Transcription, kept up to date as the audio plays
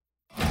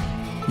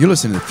You're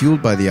listening to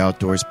Fueled by the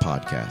Outdoors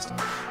podcast.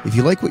 If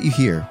you like what you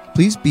hear,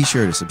 please be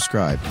sure to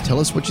subscribe, tell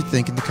us what you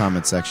think in the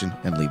comment section,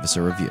 and leave us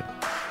a review.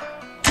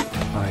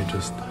 I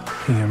just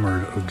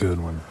hammered a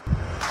good one.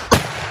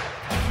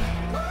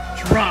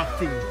 Dropped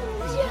him.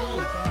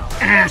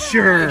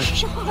 Asher.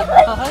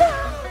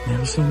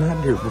 Never seen that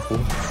deer before.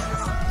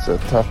 It's a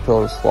tough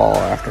pill to swallow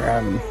after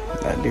having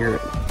that deer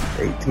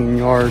at 18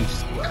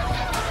 yards.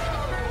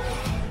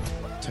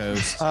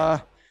 Toast.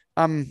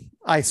 I'm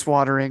ice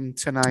watering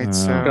tonight,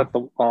 so Got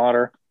the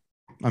water.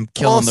 I'm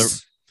killing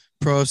Prost.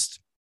 the Prost.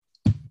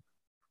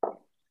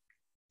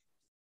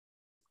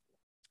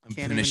 I'm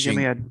Can't even give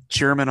me a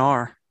German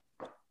R.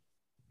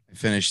 I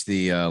finished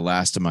the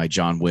last of my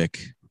John Wick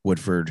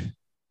Woodford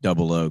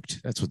double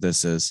oaked. That's what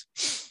this is.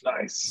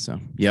 Nice. So,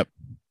 yep.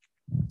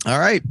 All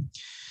right.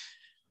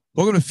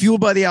 Welcome to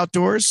Fueled by the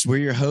Outdoors. We're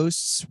your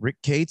hosts, Rick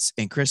Cates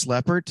and Chris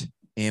Leppert.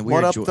 And we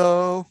What are up,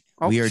 though?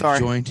 Oh, we are sorry.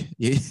 joined.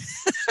 You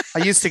I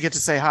used to get to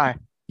say hi.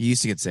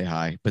 used to get to say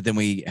hi, but then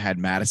we had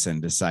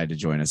Madison decide to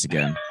join us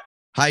again.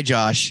 Hi,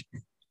 Josh.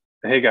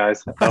 Hey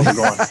guys, how's it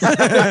going?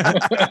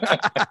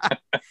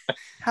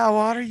 How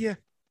are you?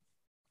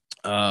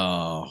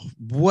 Oh,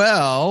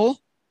 well,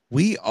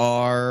 we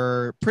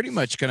are pretty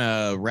much going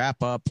to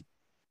wrap up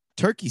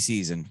turkey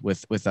season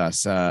with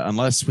us,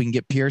 unless we can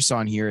get Pierce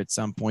on here at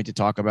some point to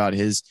talk about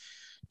his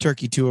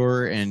turkey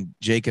tour and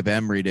Jacob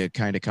Emery to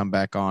kind of come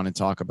back on and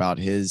talk about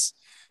his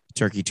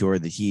turkey tour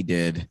that he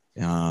did.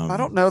 I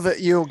don't know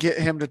that you'll get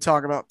him to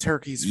talk about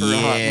turkeys for a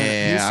hot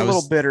minute. He's a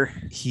little bitter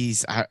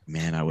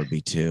I would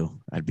be too.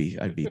 I'd be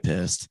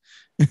pissed.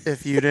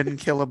 if you didn't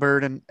kill a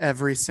bird in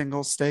every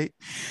single state.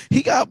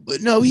 He got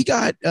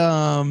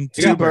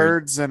Two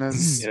birds and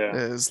his Yeah.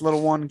 his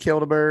little one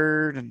killed a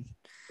bird and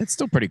It's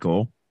still pretty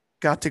cool.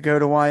 got to go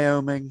to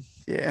Wyoming.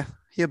 Yeah,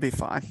 he'll be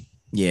fine.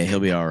 Yeah, he'll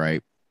be all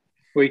right.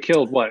 We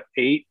killed what,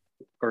 8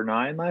 or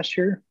 9 last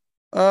year?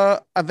 I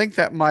think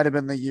that might have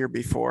been the year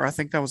before. I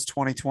think that was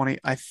 2020.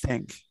 I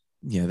think.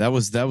 Yeah, that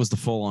was the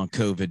full on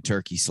COVID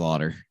turkey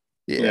slaughter.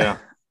 Yeah.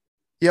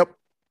 Yep.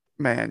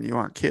 Man, you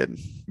aren't kidding.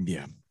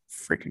 Yeah.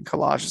 Freaking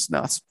collage is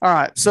nuts. All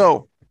right.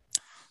 So,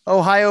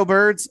 Ohio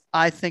birds,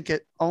 I think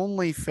it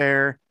only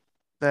fair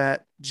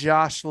that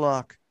Josh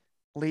Luck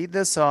lead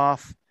this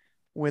off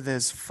with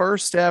his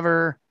first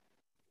ever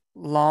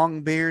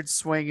long beard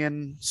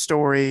swinging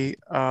story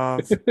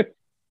of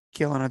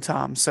killing a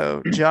tom.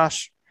 So,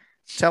 Josh,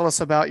 tell us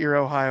about your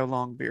Ohio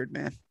longbeard,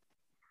 man.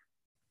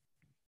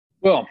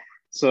 Well,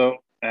 so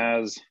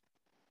as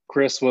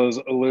Chris was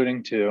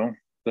alluding to,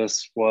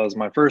 this was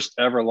my first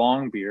ever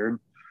long beard.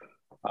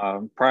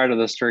 Prior to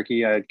this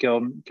turkey, I had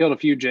killed a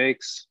few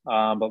jakes,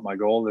 but my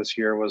goal this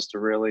year was to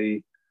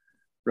really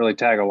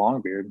tag a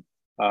long beard.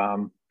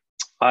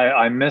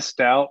 I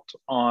missed out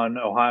on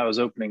Ohio's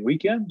opening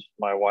weekend.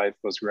 My wife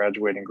was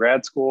graduating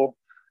grad school,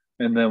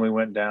 and then we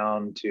went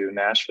down to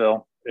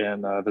Nashville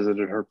and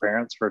visited her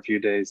parents for a few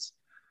days.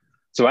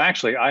 So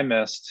actually, I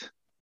missed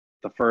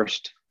the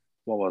first,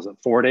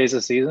 4 days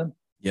of season?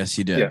 Yes,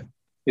 you did.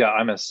 Yeah,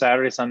 I missed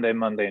Saturday, Sunday,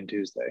 Monday, and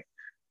Tuesday.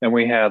 And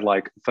we had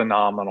like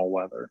phenomenal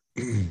weather.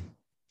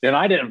 And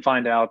I didn't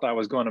find out I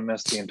was going to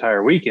miss the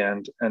entire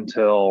weekend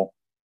until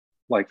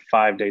like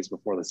 5 days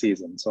before the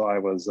season. So I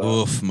was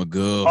Oof,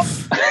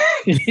 magoof.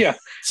 yeah,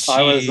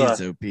 I was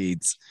Jeez,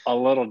 Pete's. a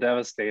little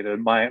devastated.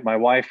 My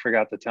wife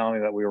forgot to tell me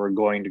that we were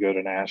going to go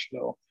to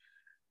Nashville.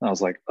 And I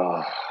was like,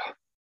 oh.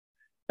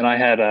 And I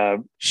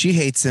had She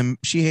hates him.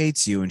 She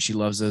hates you, and she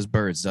loves those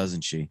birds,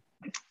 doesn't she?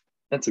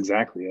 that's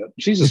exactly it.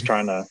 She's just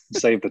trying to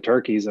save the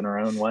turkeys in her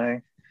own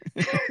way.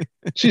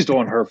 She's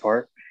doing her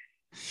part.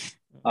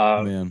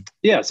 Man.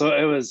 Yeah, so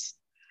I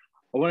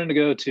wanted to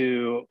go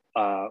to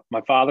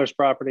my father's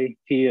property.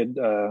 He had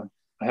I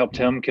helped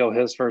him kill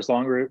his first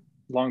long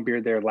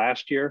beard there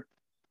last year.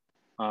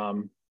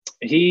 I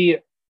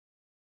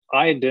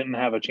didn't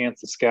have a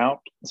chance to scout,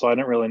 so I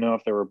didn't really know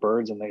if there were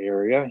birds in the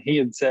area. He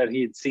had said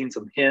he had seen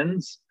some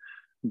hens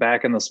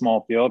back in the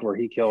small field where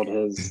he killed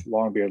his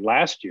longbeard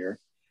last year.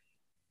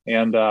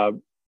 And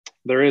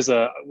we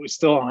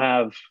still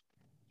have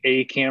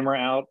a camera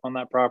out on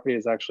that property.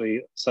 It's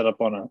actually set up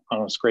on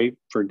a scrape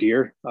for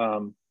deer.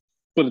 But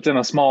it's in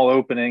a small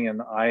opening,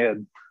 and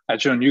I'd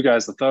shown you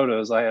guys the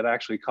photos. I had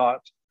actually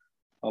caught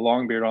a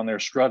longbeard on there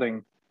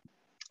strutting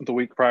the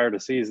week prior to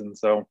season.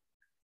 So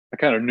I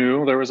kind of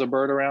knew there was a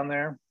bird around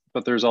there,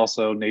 but there's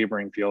also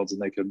neighboring fields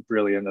and they could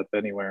really end up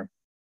anywhere.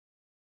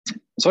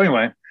 So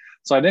anyway,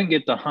 I didn't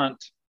get to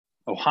hunt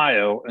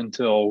Ohio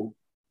until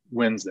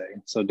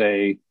Wednesday. So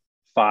day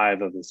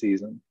 5 of the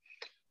season.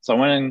 So I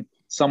went in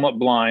somewhat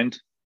blind,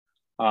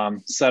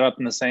 set up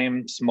in the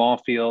same small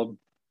field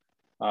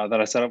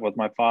that I set up with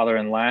my father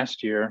in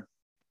last year.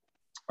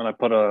 And I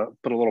put a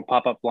little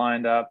pop-up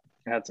blind up,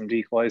 had some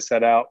decoys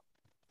set out,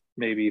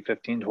 maybe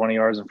 15, 20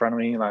 yards in front of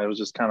me. And I was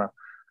just kind of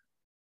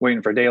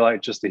waiting for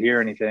daylight just to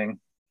hear anything.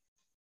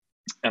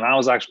 And I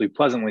was actually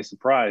pleasantly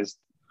surprised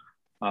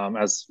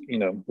as,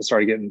 it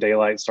started getting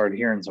daylight, started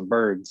hearing some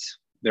birds.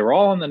 They were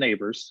all in the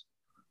neighbors.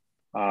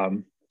 I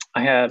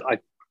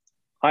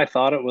I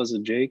thought it was a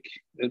Jake.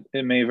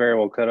 It may very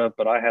well could have,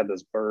 but I had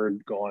this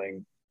bird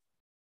going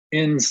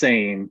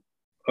insane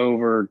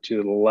over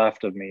to the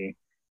left of me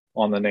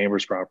on the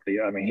neighbor's property.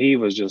 I mean, he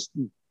was just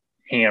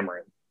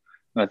hammering.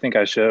 And I think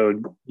I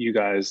showed you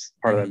guys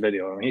part of that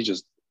video. I mean, he's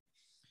just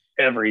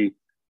every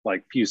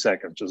like few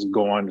seconds just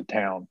going to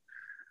town.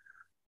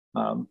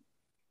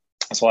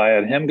 So I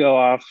had him go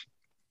off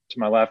to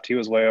my left. He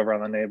was way over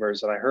on the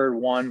neighbors, and I heard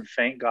one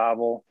faint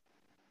gobble,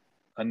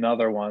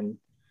 another one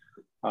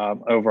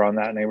over on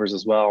that neighbors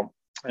as well.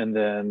 And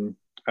then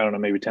I don't know,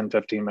 maybe 10,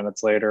 15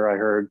 minutes later, I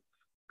heard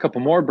a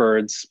couple more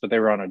birds, but they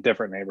were on a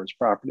different neighbor's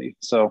property.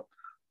 So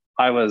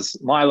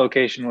my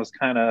location was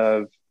kind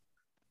of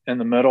in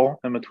the middle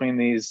in between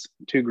these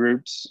two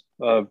groups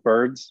of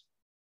birds.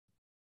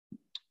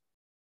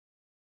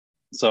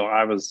 So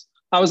I was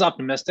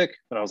optimistic,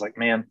 but I was like,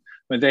 man,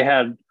 I mean, they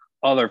had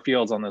other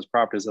fields on those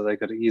properties that they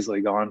could have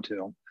easily gone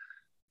to.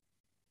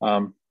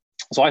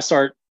 So I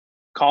start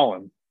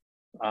calling,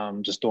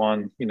 just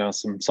doing,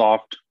 some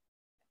soft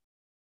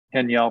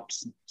hen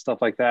yelps,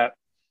 stuff like that.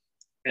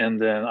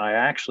 And then I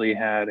actually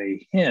had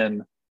a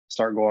hen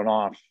start going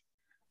off,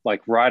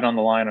 like right on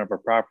the line of her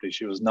property.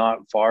 She was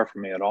not far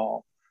from me at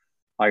all.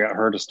 I got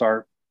her to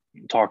start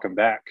talking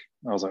back.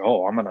 I was like,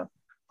 oh, I'm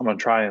gonna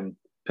try and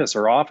piss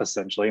her off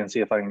essentially and see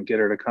if I can get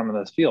her to come in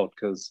this field,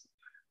 because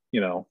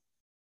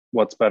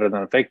what's better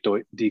than a fake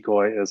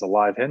decoy is a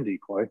live hen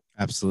decoy.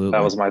 Absolutely.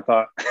 That was my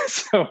thought.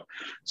 So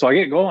I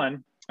get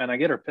going and I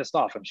get her pissed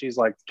off, and she's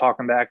like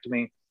talking back to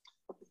me.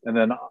 And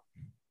then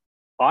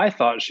I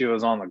thought she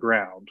was on the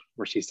ground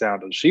where she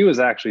sounded. She was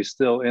actually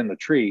still in the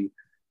tree,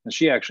 and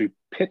she actually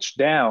pitched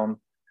down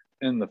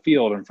in the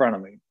field in front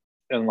of me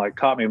and like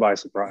caught me by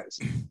surprise.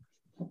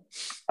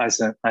 I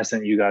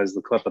sent you guys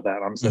the clip of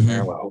that. I'm sitting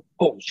there like,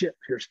 oh shit,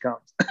 here she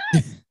comes.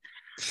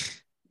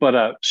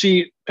 But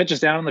she pitches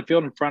down in the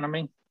field in front of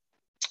me,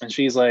 and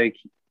she's like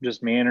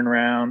just meandering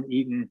around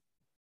eating.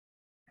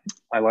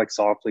 I like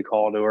softly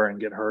call to her and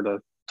get her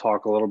to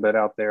talk a little bit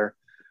out there.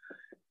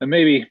 And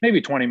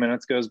maybe 20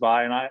 minutes goes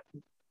by, and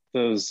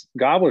those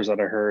gobblers that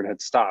I heard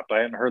had stopped. I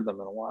hadn't heard them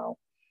in a while.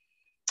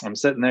 I'm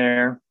sitting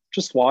there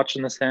just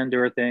watching this hen do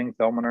her thing,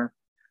 filming her.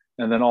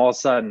 And then all of a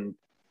sudden,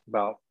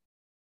 about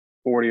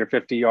 40 or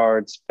 50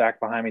 yards back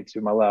behind me to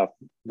my left,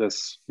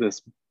 this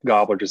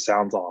gobbler just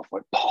sounds off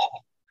like,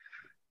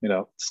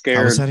 scared.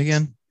 How was that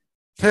again?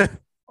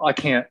 I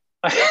can't.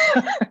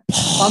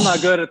 I'm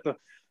not good at the.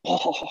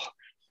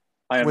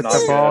 I am with not the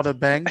good. ball to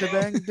bang,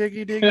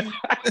 diggy,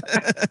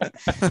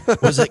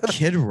 diggy. Was it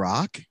Kid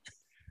Rock?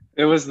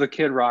 It was the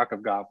Kid Rock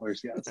of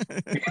gobblers, yes.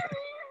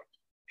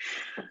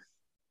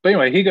 But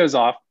anyway, he goes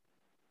off,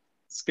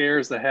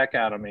 scares the heck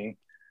out of me.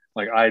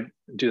 Like I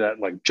do that,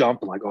 like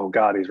jump, like, oh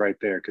God, he's right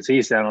there. Cause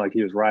he sounded like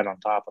he was right on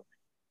top of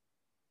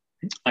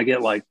me. I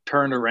get like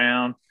turned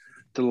around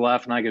to the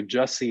left, and I could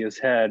just see his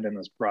head in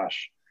this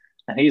brush.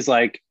 And he's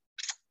like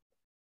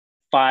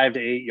 5 to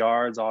 8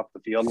 yards off the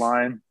field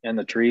line in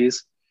the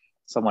trees.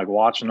 So I'm like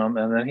watching him.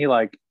 And then he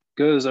like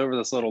goes over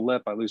this little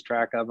lip. I lose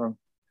track of him.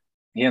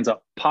 He ends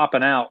up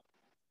popping out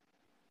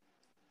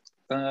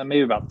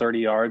maybe about 30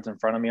 yards in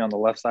front of me on the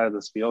left side of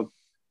this field.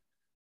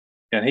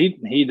 And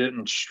he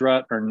didn't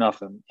strut or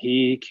nothing.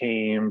 He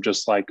came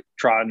just like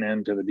trotting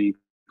into the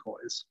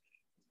decoys.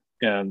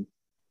 And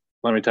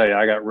let me tell you,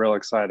 I got real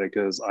excited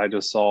because I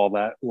just saw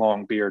that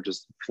long beard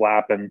just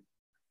flapping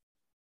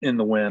in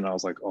the wind. I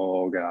was like,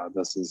 oh God,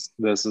 this is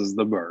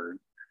the bird.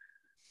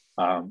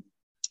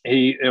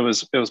 It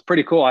was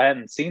pretty cool. I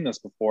hadn't seen this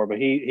before, but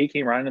he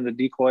came right into the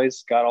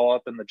decoys, got all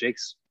up in the Jake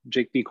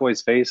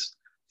decoy's face,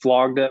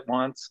 flogged it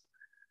once.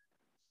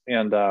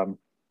 And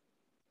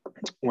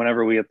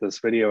whenever we get this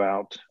video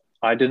out,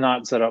 I did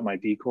not set up my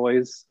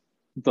decoys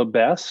the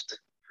best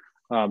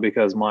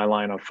because my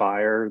line of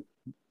fire,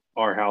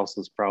 our house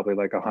is probably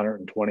like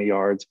 120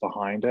 yards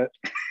behind it.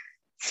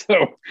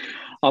 So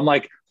I'm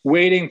like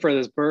waiting for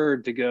this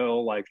bird to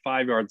go like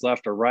 5 yards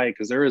left or right,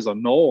 because there is a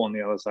knoll on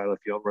the other side of the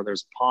field where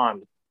there's a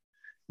pond.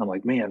 I'm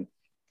like, man,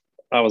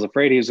 I was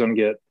afraid he was going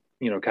to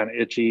get, kind of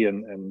itchy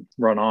and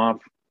run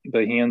off,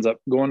 but he ends up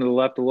going to the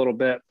left a little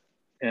bit.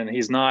 And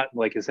he's not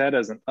like, his head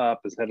isn't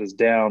up, his head is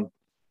down.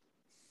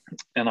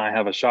 And I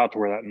have a shot to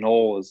where that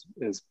knoll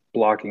is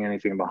blocking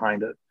anything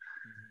behind it.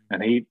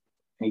 And he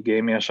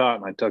gave me a shot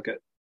and I took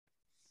it.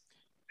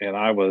 And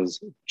I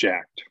was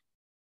jacked.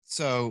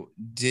 So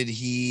did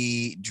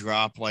he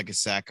drop like a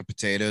sack of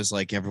potatoes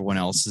like everyone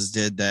else's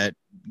did that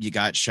you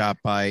got shot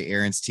by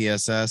Aaron's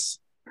TSS?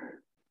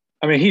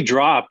 I mean, he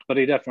dropped, but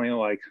he definitely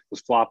like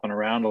was flopping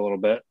around a little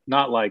bit.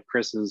 Not like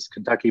Chris's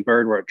Kentucky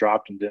bird where it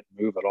dropped and didn't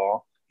move at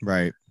all.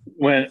 Right.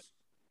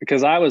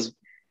 Because I was,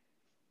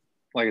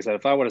 like I said,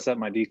 if I would have set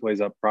my decoys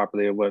up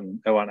properly, it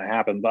wouldn't have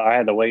happened. But I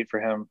had to wait for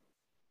him.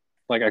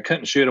 Like I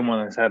couldn't shoot him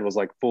when his head was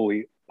like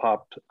fully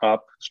popped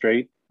up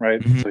straight, right?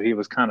 Mm-hmm. So he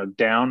was kind of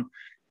down.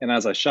 And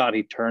as I shot,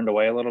 he turned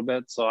away a little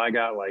bit. So I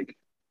got like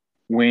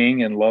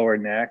wing and lower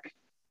neck.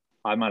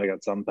 I might have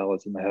got some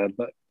pellets in the head,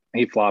 but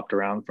he flopped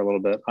around for a little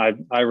bit.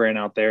 I ran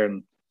out there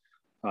and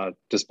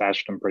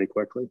dispatched him pretty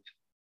quickly.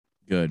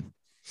 Good.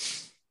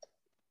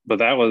 but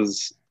that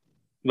was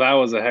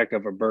a heck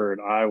of a bird.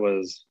 I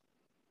was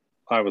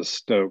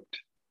stoked.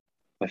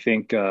 I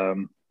think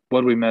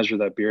what did we measure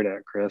that beard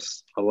at,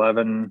 Chris?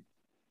 11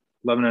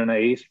 and an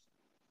eighth.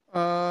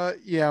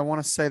 Yeah, I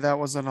want to say that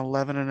was an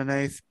 11 and an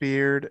eighth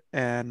beard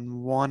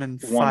and 1 and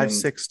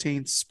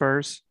 5/16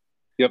 spurs.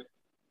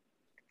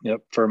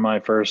 Yep. For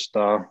my first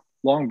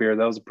long beard,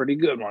 that was a pretty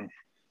good one.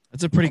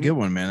 That's a pretty good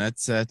one, man.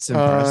 That's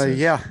impressive.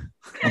 Yeah.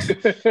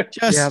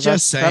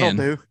 Just saying.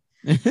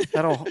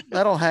 That'll do.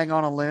 That'll hang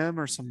on a limb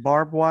or some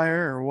barbed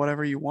wire or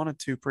whatever you wanted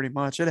to. Pretty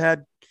much, it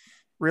had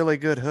really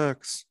good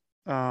hooks.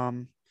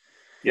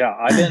 Yeah,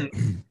 I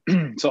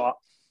didn't. So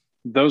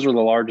those were the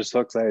largest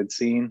hooks I had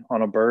seen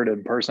on a bird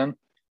in person.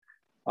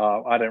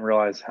 I didn't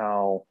realize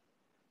how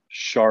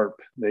sharp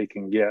they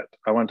can get.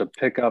 I went to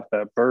pick up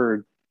that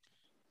bird,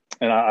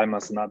 and I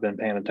must have not been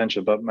paying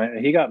attention, but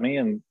he got me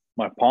in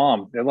my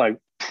palm. They're like,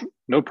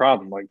 no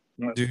problem. Like,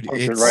 dude,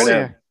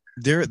 in.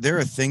 There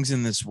are things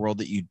in this world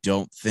that you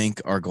don't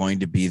think are going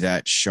to be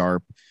that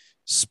sharp.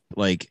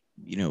 Like,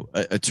 you know,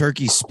 a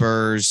turkey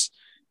spurs.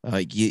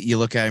 You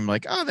look at him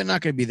like, oh, they're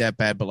not going to be that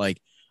bad, but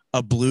like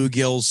a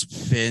bluegill's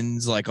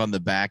fins, like on the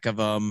back of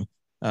them,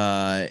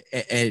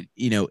 and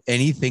you know,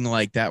 anything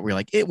like that, where you're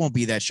like, it won't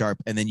be that sharp,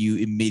 and then you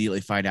immediately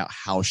find out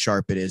how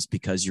sharp it is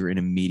because you're in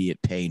immediate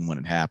pain when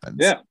it happens.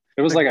 Yeah,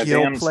 it was like a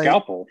damn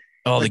scalpel.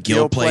 Oh, the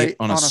gill plate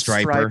on a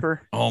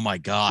striper. Oh my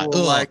god,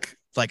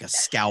 like a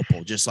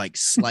scalpel, just like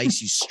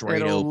slice you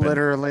straight it'll open.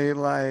 Literally,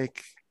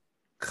 like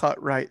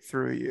cut right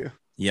through you.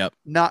 Yep.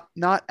 Not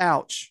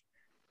ouch,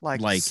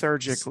 like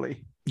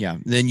surgically. Yeah.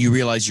 Then you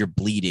realize you're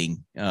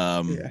bleeding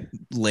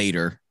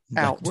later.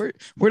 Out. Like,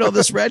 where'd all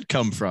this red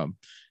come from?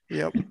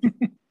 Yep.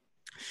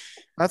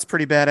 That's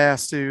pretty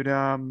badass, dude.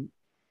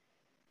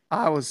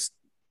 I was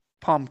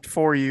pumped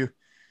for you.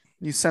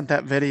 You sent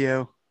that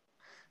video.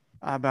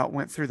 I about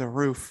went through the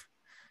roof.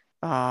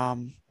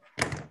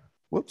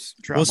 Whoops.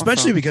 Well,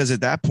 especially because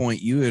at that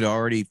point you had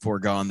already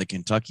foregone the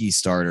Kentucky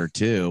starter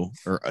too,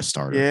 or a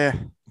starter. Yeah.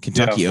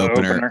 Kentucky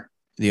opener.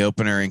 The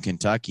opener in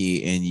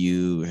Kentucky, and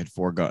you had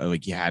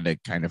you had to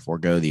kind of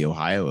forego the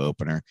Ohio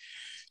opener.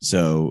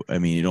 So, I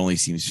mean, it only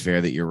seems fair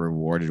that you're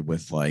rewarded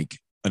with like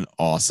an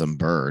awesome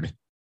bird.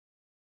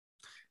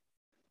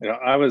 You know,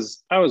 I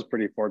was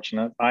pretty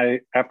fortunate.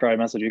 After I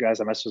messaged you guys,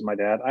 I messaged my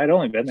dad. I'd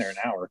only been there an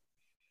hour.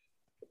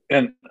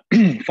 And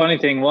funny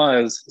thing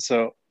was,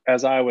 so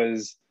as I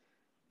was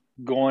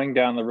going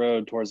down the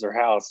road towards their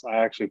house, I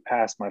actually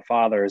passed my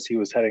father as he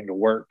was heading to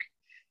work.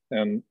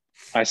 And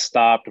I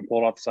stopped and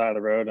pulled off the side of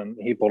the road, and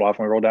he pulled off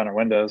and we rolled down our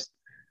windows.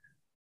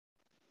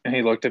 And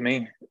he looked at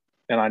me,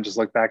 and I just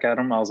looked back at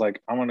him. I was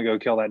like, I want to go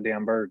kill that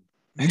damn bird.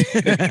 he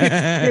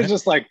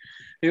was like,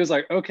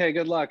 okay,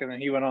 good luck. And then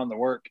he went on to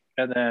work.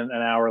 And then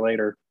an hour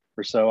later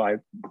or so, I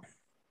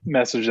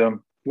messaged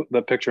him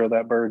the picture of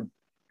that bird.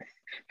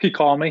 He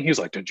called me. He was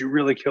like, did you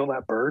really kill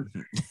that bird?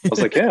 I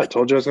was like, yeah, I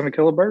told you I was going to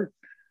kill a bird.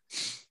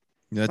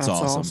 That's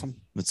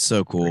awesome. That's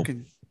so cool.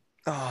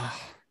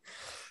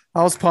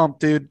 I was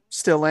pumped, dude.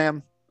 Still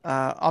am.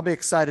 I'll be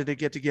excited to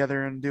get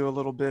together and do a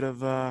little bit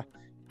of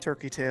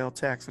turkey tail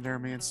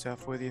taxidermy and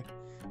stuff with you.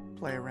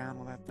 Play around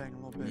with that thing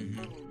a little bit.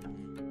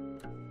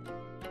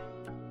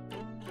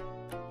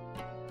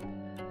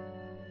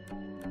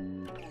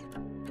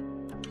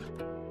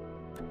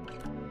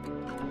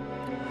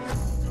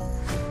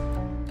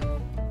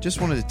 Just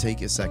wanted to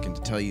take a second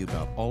to tell you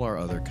about all our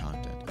other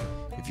content.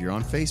 If you're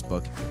on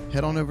Facebook,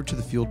 head on over to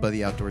the Fueled by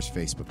the Outdoors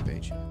Facebook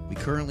page. We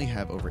currently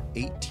have over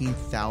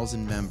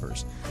 18,000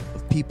 members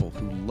of people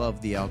who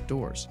love the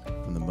outdoors,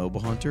 from the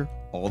mobile hunter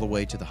all the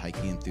way to the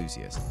hiking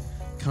enthusiast.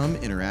 Come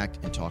interact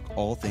and talk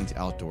all things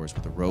outdoors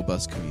with a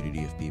robust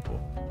community of people.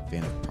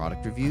 Fan of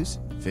product reviews,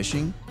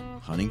 fishing,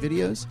 hunting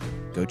videos?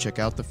 Go check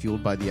out the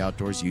Fueled by the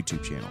Outdoors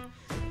YouTube channel.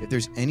 If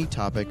there's any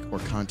topic or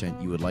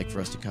content you would like for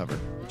us to cover,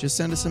 just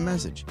send us a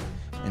message.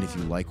 And if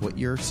you like what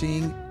you're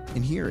seeing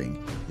and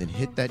hearing, then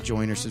hit that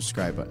join or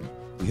subscribe button.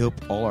 We hope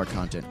all our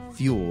content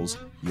fuels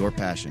your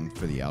passion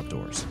for the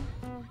outdoors.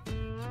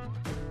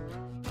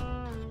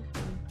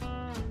 So,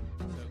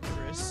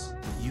 Chris,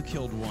 you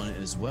killed one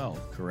as well,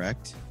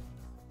 correct?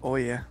 Oh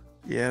yeah.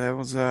 Yeah,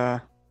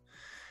 that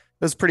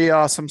was pretty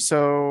awesome.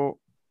 So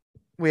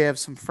we have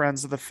some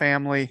friends of the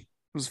family. It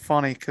was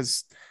funny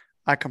because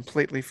I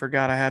completely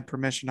forgot I had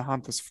permission to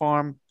hunt this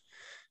farm.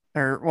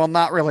 Or, well,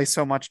 not really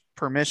so much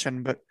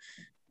permission, but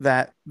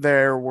that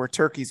there were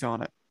turkeys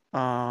on it.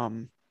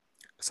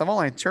 Because I've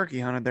only turkey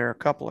hunted there a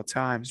couple of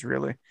times,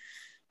 really.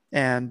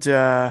 And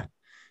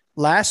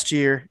last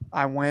year,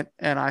 I went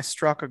and I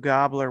struck a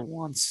gobbler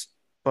once.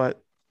 But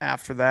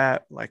after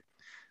that, like,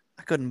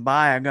 I couldn't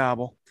buy a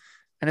gobble.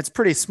 And it's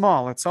pretty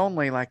small. It's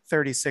only like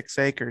 36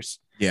 acres.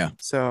 Yeah.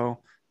 So,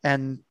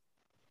 and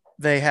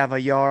they have a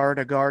yard,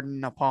 a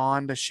garden, a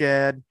pond, a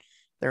shed,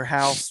 their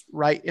house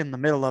right in the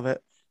middle of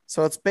it.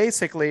 So it's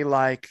basically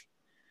like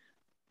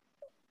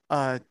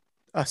a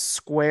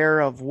square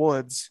of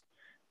woods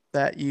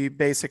that you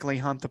basically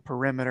hunt the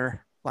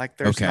perimeter. Like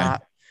there's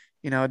not,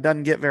 it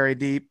doesn't get very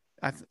deep.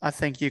 I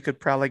think you could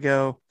probably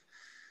go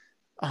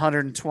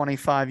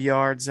 125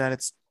 yards at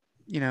its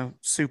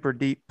super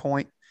deep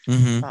point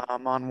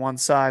Mm-hmm. on one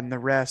side, and the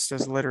rest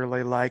is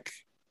literally like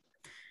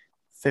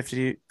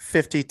 50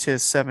 to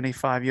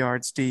 75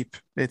 yards deep.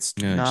 It's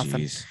Oh,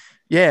 nothing. geez.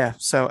 Yeah.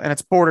 So, and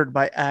it's bordered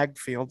by ag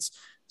fields.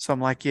 So I'm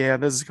like, yeah,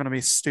 this is going to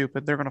be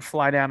stupid. They're going to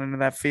fly down into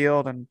that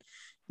field and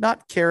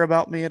not care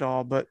about me at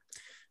all. But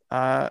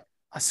I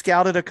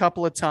scouted a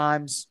couple of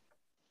times.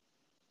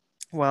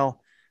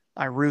 Well,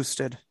 I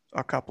roosted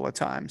a couple of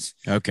times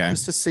Okay.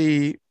 just to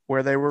see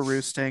where they were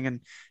roosting.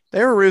 And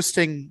they were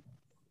roosting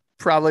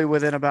probably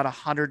within about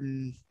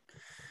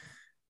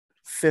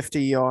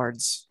 150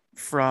 yards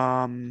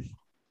from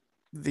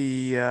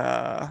the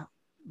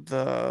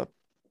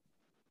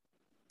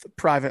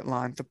private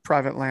line, the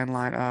private land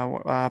line,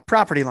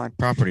 property line.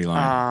 Property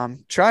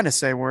line. Trying to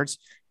say words.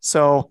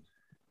 So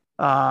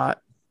I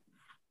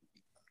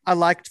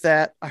liked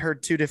that. I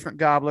heard two different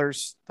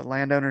gobblers. The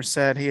landowner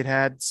said he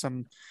had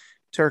some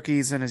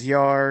turkeys in his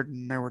yard,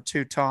 and there were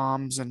two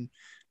toms and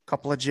a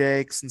couple of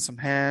jakes and some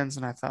hens.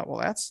 And I thought, well,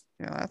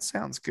 that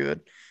sounds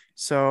good.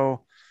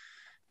 So,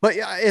 but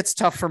yeah, it's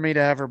tough for me to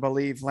ever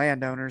believe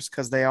landowners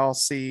because they all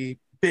see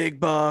big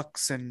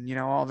bucks and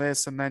all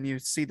this, and then you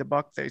see the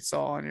buck they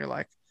saw, and you're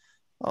like,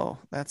 oh,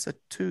 that's a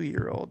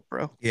 2-year-old,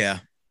 bro. Yeah.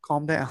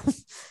 Calm down.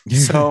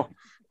 So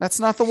that's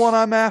not the one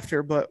I'm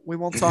after, but we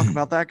won't talk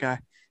about that guy.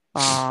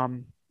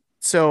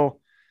 So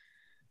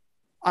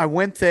I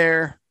went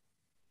there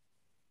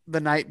the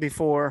night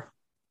before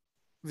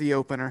the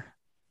opener,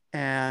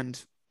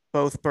 and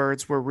both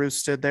birds were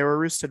roosted. They were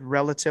roosted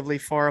relatively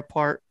far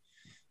apart,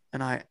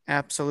 and I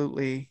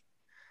absolutely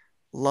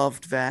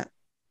loved that.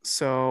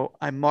 So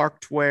I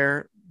marked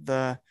where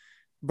the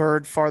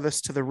bird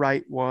farthest to the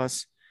right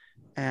was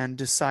and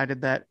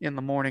decided that in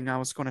the morning I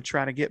was going to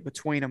try to get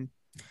between them.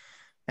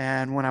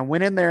 And when I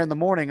went in there in the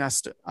morning,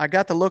 I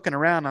got to looking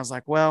around. I was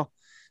like, well,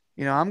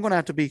 I'm going to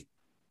have to be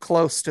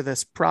close to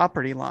this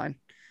property line,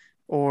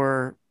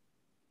 or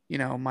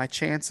my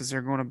chances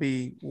are going to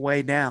be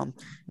way down,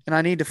 and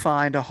I need to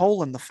find a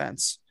hole in the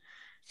fence.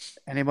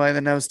 Anybody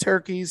that knows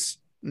turkeys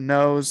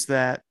knows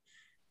that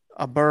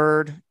a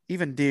bird,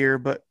 even deer,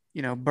 but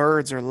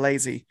birds are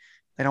lazy.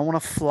 They don't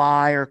want to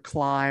fly or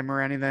climb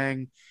or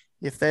anything.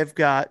 If they've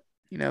got,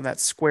 that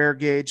square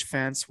gauge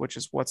fence, which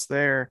is what's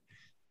there,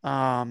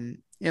 in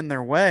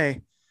their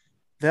way,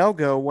 they'll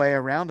go way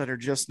around it or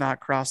just not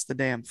cross the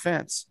damn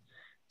fence.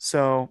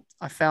 So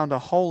I found a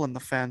hole in the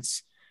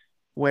fence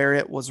where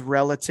it was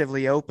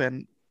relatively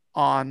open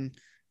on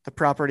the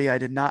property I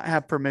did not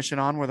have permission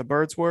on, where the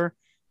birds were,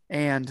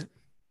 and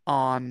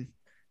on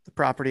the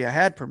property I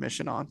had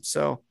permission on.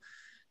 So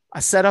I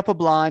set up a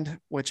blind,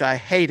 which I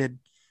hated,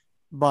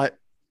 but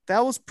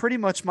that was pretty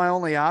much my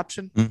only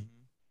option.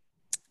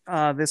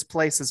 Mhm. This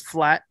place is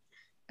flat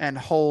and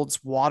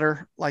holds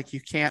water like you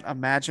can't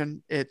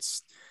imagine.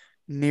 It's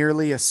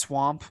nearly a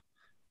swamp.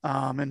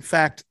 In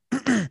fact,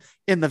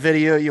 in the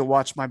video, you'll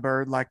watch my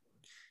bird like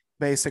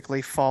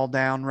basically fall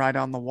down right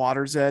on the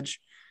water's edge.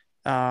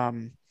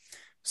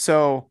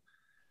 So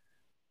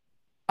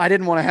I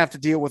didn't want to have to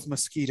deal with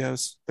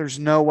mosquitoes. There's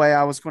no way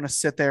I was going to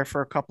sit there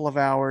for a couple of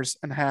hours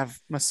and have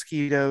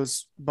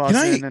mosquitoes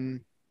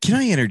buzzing. Can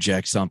I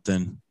interject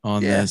something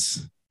on Yeah.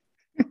 this?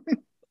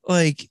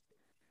 Like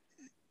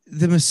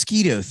the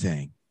mosquito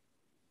thing.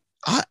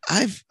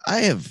 I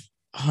have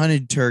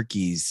hunted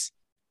turkeys.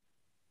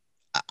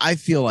 I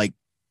feel like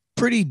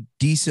pretty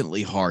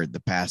decently hard the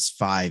past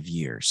 5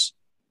 years.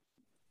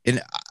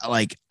 And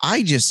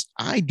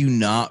I do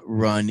not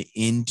run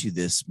into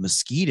this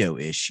mosquito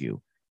issue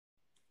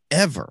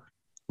ever.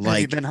 Have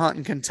you been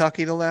hunting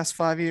Kentucky the last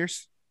 5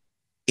 years?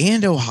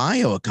 And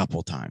Ohio a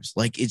couple times.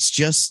 It's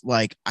just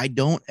I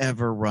don't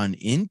ever run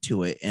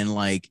into it. And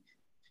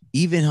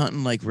even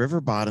hunting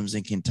river bottoms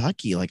in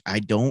Kentucky, I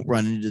don't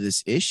run into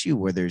this issue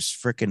where there's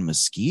freaking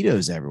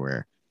mosquitoes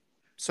everywhere.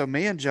 So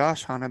me and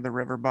Josh hunted the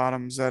river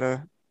bottoms at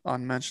a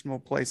unmentionable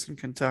place in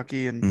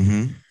Kentucky, and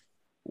Mm-hmm.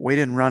 we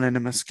didn't run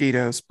into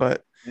mosquitoes.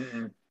 But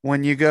Mm-mm.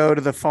 when you go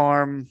to the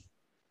farm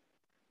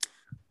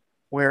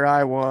where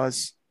I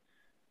was,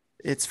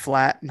 it's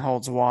flat and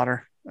holds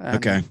water. And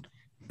Okay.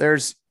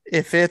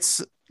 if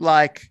it's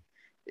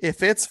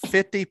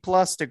 50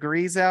 plus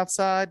degrees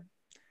outside,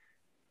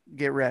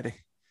 get ready.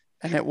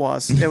 And it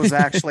was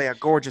actually a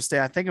gorgeous day.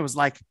 I think it was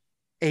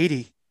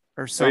 80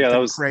 or So something. yeah, that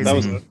was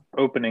crazy.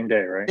 opening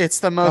day, right? It's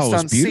the most it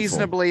was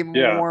unseasonably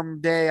Yeah. warm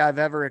day I've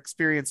ever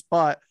experienced,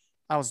 but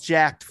I was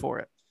jacked for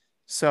it.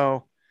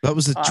 So That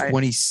was the I-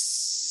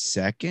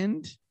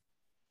 22nd.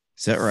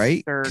 Is that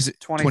right? Or 'Cause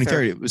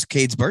 23rd. It was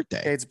Cade's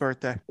birthday. Cade's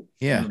birthday.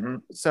 Yeah.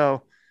 Mhm.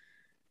 So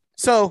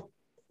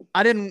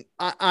I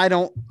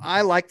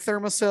like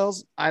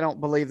thermocells. I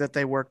don't believe that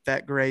they work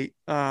that great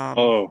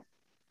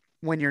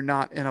when you're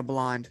not in a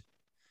blind.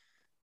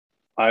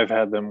 I've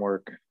had them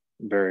work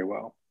very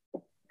well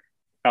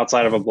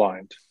outside of a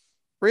blind.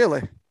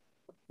 Really?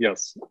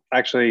 Yes.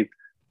 Actually,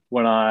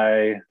 when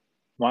I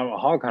went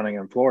hog hunting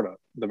in Florida,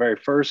 the very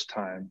first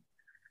time,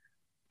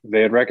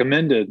 they had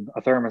recommended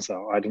a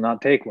thermocell. I did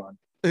not take one.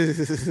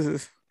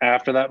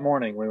 After that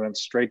morning, we went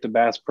straight to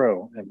Bass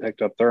Pro and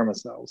picked up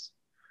thermocells.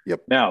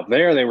 Yep. Now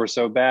there they were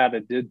so bad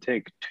it did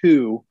take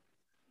two.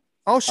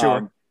 Oh,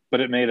 sure.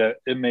 But it made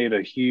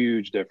a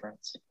huge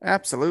difference.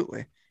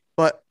 Absolutely.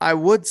 But I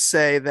would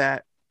say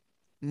that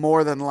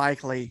more than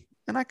likely,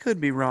 and I could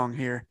be wrong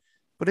here,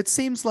 but it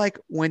seems like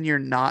when you're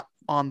not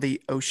on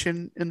the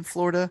ocean in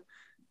Florida,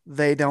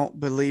 they don't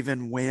believe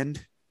in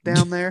wind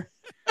down there.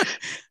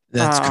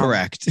 That's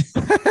correct.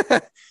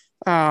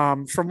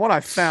 From what I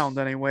found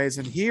anyways,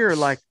 and here,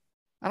 like,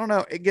 I don't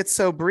know, it gets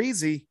so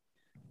breezy.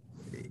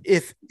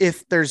 If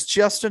there's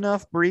just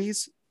enough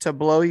breeze to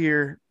blow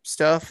your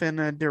stuff in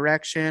a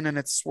direction and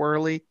it's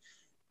swirly,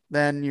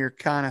 then you're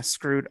kind of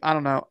screwed. I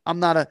don't know.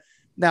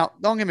 Now,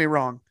 don't get me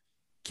wrong.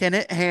 Can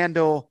it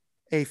handle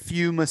a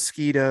few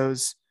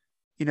mosquitoes,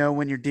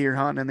 when you're deer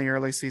hunting in the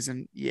early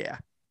season? Yeah.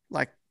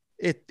 Like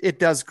it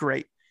does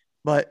great.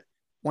 But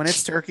when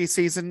it's turkey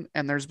season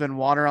and there's been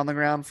water on the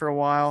ground for a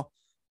while,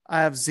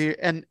 I have zero.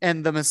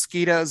 And the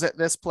mosquitoes at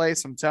this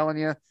place, I'm telling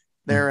you,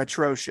 they're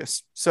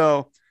atrocious.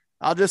 So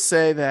I'll just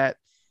say that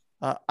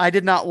I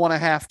didn't want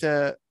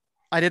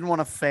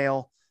to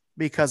fail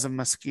because of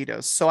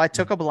mosquitoes. So I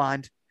took a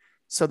blind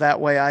so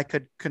that way I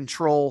could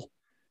control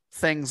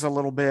things a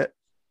little bit.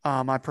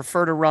 I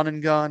prefer to run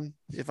and gun.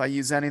 If I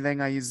use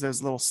anything, I use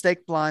those little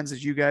stake blinds,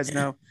 as you guys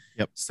know.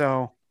 Yep.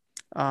 So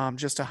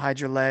just to hide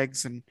your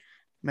legs and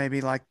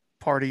maybe like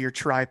part of your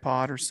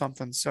tripod or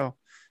something. So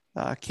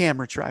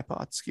camera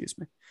tripod, excuse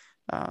me.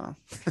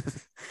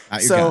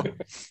 So,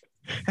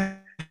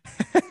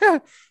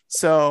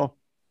 so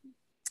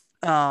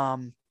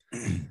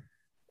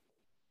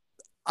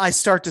I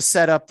start to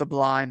set up the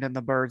blind and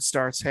the bird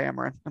starts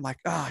hammering. I'm like,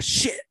 oh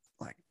shit.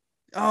 Like,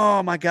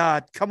 oh my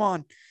God, come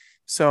on.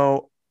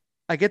 So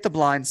I get the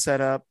blind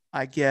set up.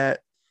 I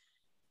get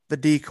the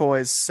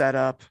decoys set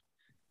up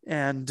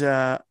and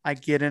I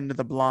get into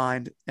the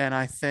blind and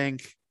I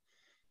think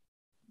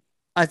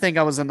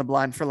I was in the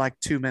blind for like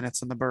 2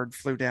 minutes and the bird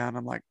flew down.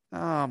 I'm like,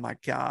 oh my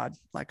God.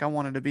 Like I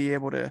wanted to be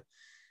able to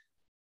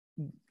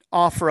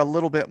offer a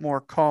little bit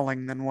more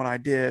calling than what I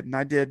did. And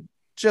I did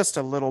just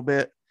a little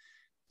bit.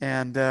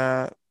 And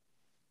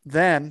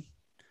then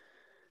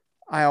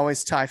I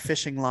always tie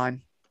fishing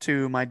line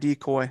to my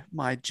decoy,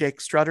 my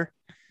Jake Strutter.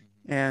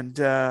 And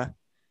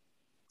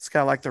it's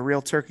got like the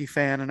real turkey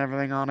fan and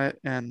everything on it.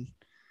 And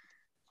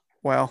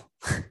well,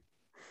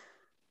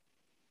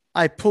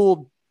 I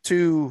pulled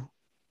too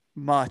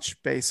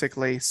much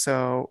basically.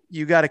 So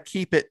you got to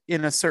keep it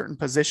in a certain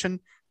position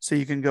so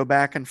you can go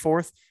back and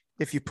forth.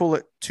 If you pull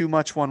it too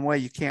much one way,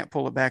 you can't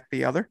pull it back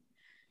the other.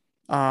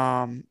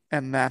 And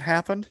that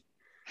happened.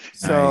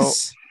 So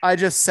Nice. I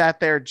just sat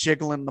there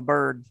jiggling the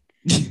bird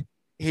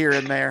here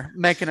and there,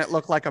 making it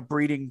look like a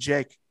breeding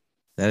Jake.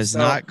 That is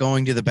not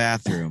going to the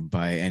bathroom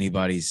by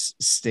anybody's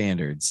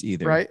standards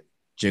either. Right?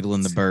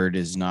 Jiggling the bird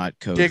is not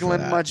code.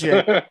 Jiggling my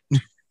Jake.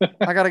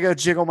 I got to go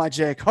jiggle my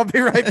Jake. I'll be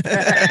right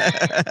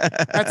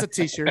back. That's a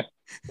t-shirt.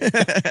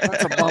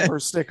 That's a bumper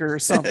sticker or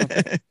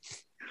something.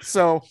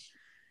 So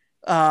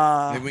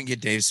maybe we can get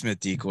Dave Smith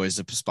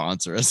Decoys to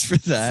sponsor us for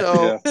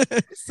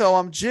that. So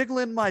I'm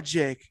jiggling my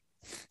Jake.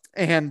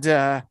 And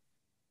I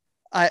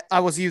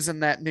was using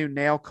that new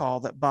nail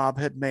call that Bob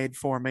had made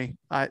for me.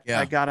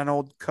 I got an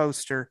old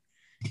coaster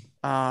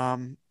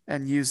and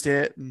used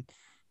it. And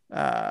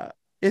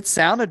it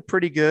sounded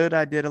pretty good.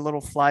 I did a little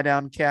fly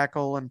down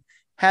cackle and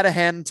had a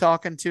hen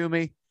talking to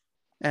me.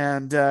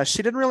 And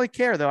she didn't really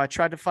care, though. I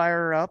tried to fire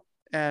her up,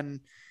 and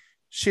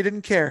she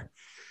didn't care.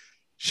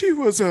 She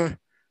was a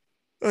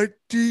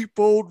deep,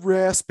 old,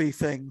 raspy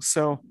thing.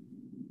 So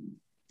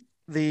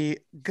the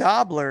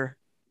gobbler,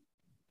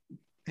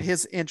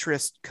 his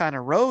interest kind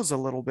of rose a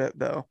little bit,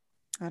 though.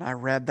 And I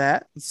read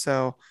that.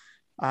 So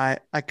I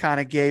kind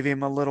of gave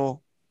him a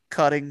little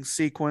cutting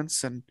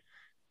sequence, and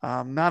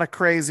not a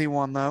crazy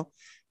one, though.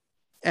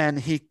 And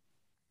he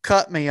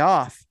cut me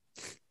off.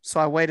 So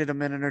I waited a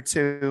minute or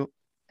two,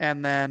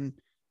 and then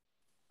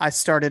I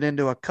started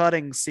into a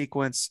cutting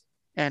sequence,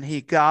 and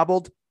he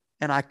gobbled,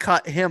 and I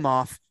cut him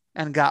off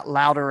and got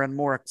louder and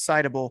more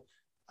excitable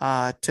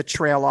to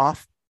trail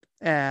off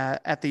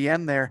at the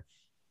end there.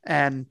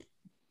 And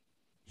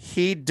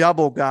he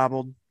double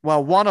gobbled.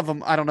 Well, one of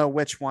them, I don't know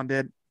which one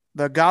did.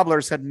 The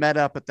gobblers had met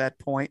up at that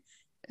point,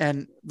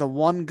 and the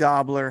one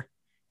gobbler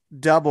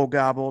double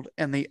gobbled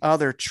and the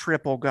other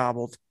triple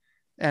gobbled.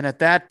 And at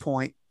that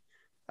point,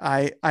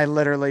 I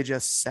literally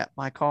just set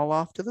my call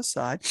off to the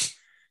side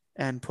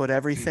and put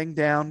everything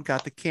down,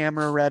 got the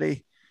camera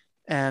ready,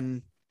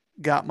 and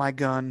got my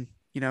gun,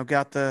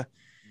 got the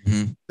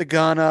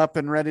gun up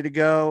and ready to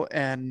go.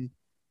 And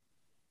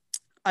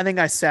I think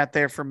I sat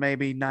there for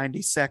maybe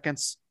 90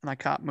 seconds and I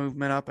caught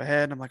movement up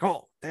ahead. I'm like,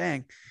 oh,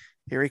 dang,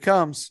 here he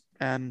comes.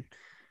 And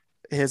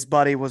his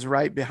buddy was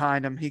right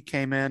behind him. He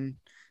came in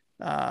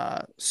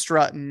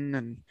strutting.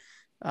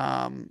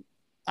 And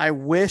I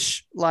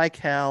wish like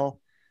hell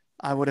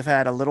I would have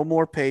had a little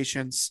more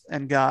patience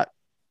and got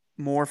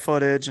more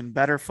footage and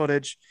better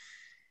footage.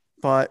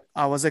 But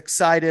I was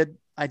excited.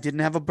 I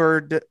didn't have a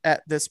bird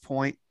at this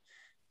point.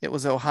 It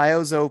was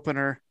Ohio's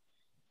opener.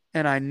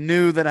 And I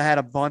knew that I had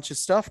a bunch of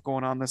stuff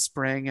going on this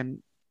spring.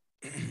 And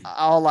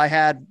all I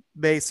had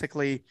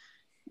basically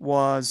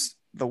was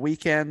the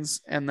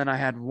weekends. And then I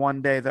had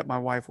one day that my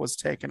wife was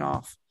taking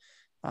off.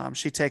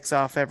 She takes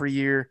off every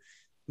year,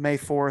 May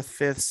 4th,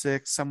 5th,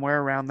 6th,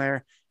 somewhere around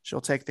there.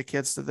 She'll take the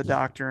kids to the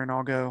doctor and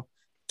I'll go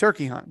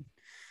turkey hunting.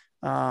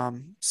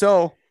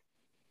 So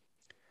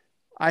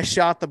I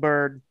shot the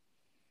bird.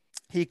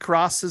 He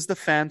crosses the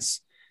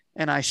fence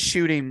and I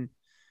shoot him.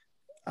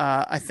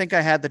 I think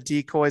I had the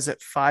decoys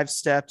at 5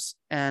 steps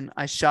and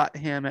I shot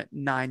him at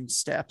 9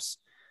 steps.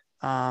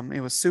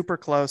 It was super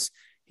close.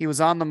 He was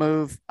on the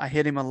move. I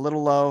hit him a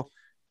little low,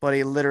 but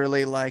he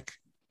literally, like,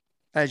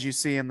 as you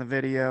see in the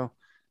video,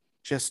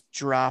 just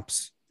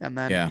drops. And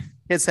then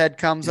his head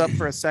comes up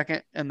for a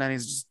second and then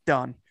he's just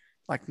done.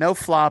 Like no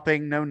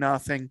flopping, no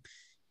nothing.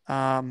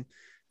 I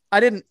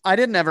didn't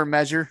ever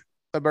measure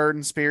the bird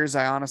and spears.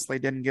 I honestly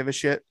didn't give a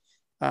shit.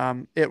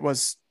 It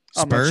was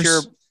a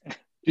mature. Did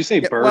you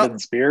say bird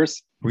and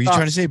spears? Were you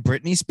trying to say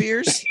Britney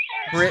Spears?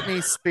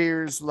 Britney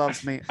Spears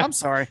loves me. I'm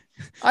sorry.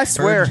 I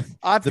swear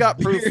I've got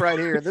proof right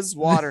here. This is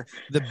water.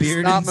 The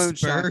beard and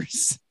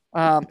spurs.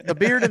 The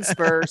beard and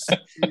spurs.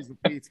 Jeez,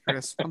 Pete,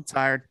 Chris. I'm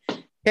tired.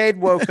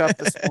 Cade woke up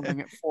this morning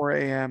at 4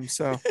 a.m.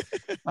 So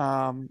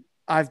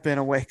I've been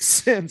awake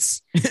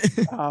since.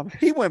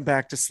 He went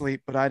back to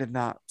sleep, but I did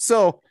not.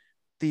 So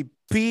the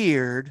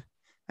beard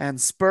and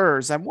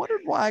spurs. I'm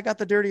wondering why I got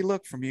the dirty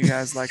look from you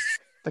guys, like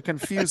the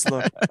confused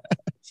look.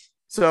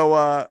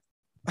 So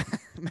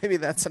maybe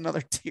that's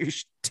another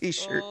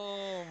t-shirt.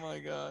 Oh my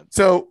God.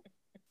 So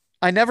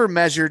I never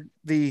measured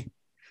the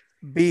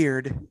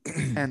beard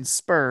and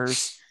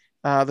spurs.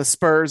 The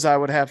spurs, I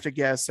would have to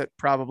guess at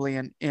probably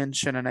 1 1/8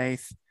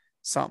 inches,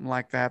 something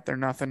like that. They're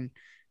nothing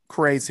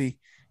crazy.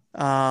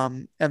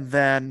 And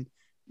then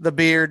the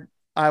beard,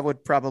 I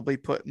would probably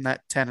put in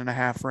that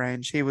 10.5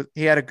 range.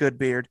 He had a good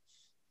beard.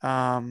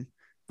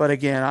 But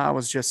again, I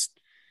was just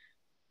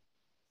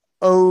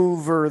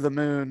over the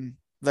moon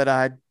that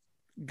I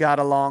got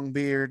a long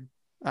beard.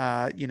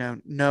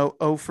 No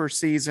Ophir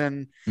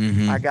season.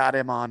 Mm-hmm. I got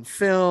him on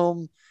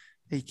film.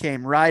 He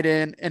came right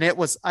in and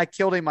I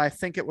killed him. I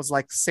think it was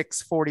like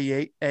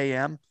 6:48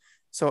 a.m.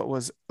 So it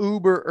was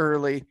uber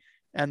early.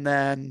 And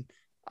then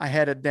I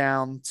headed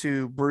down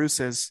to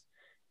Bruce's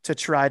to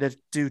try to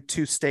do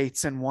 2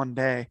 states in one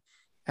day.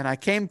 And I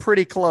came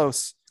pretty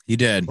close. You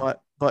did,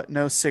 but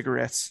no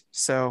cigarettes.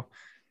 So,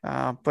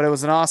 but it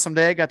was an awesome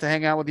day. Got to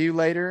hang out with you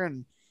later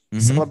and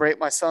celebrate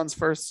my son's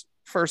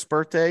first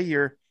birthday.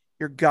 Your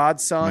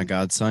godson. My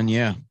godson.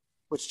 Yeah.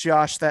 Which,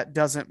 Josh, that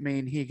doesn't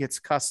mean he gets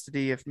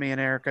custody if me and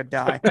Erica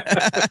die.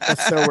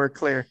 Just so we're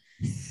clear.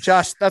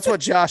 Josh, that's what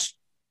Josh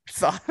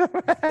thought.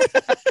 I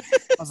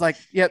was like,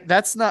 yeah,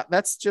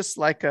 that's just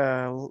like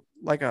a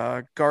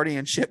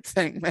guardianship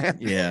thing, man.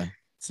 Yeah.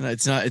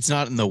 It's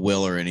not in the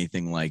will or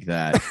anything like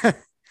that.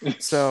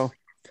 So,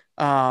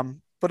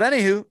 but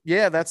anywho,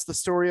 yeah, that's the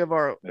story of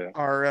our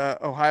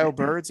Ohio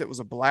birds. It was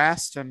a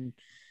blast. And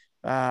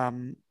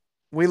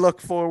we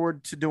look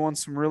forward to doing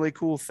some really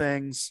cool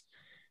things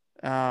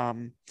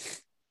that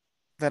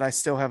I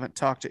still haven't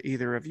talked to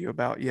either of you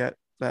about yet.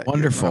 That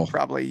wonderful. You'll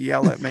probably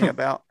yell at me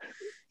about.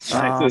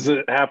 Nice. Is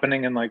it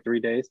happening in like 3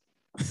 days?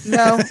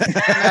 No,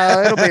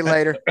 it'll be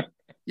later.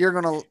 You're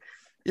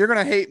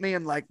gonna hate me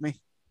and like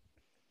me.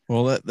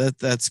 Well,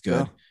 that's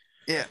good. So,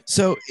 yeah.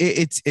 So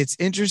it's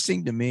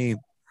interesting to me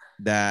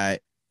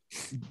that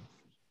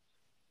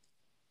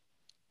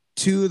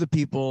 2 of the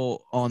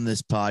people on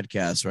this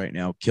podcast right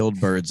now killed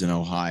birds in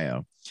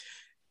Ohio,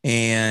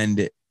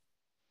 and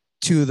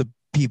 2 of the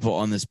people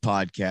on this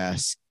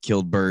podcast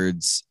killed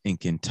birds in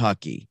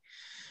Kentucky.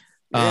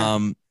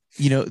 Yeah.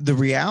 The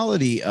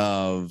reality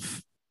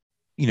of,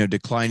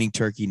 declining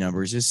turkey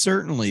numbers is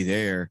certainly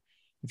there.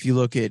 If you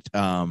look at,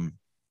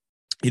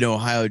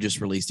 Ohio just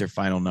released their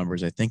final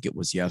numbers. I think it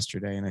was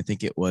yesterday. And I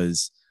think it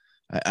was,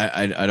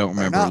 I don't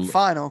remember. They're not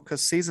final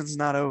because season's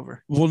not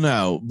over. Well,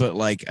 no, but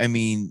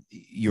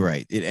you're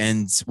right. It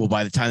ends. Well,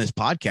 by the time this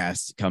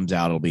podcast comes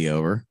out, it'll be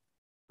over.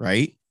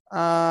 Right.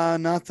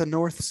 Not the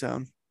North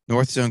Zone.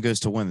 North Zone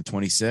goes to when, the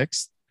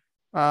 26th?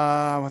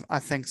 I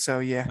think so.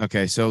 Yeah.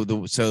 Okay. So the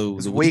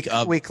week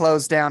up, we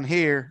close down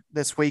here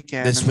this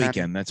weekend.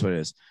 That's what it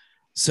is.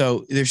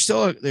 So there's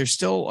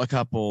still a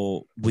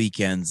couple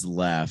weekends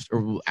left,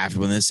 or after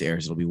when this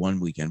airs, it'll be 1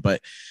 weekend.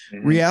 But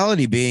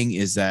reality being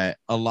is that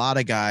a lot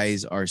of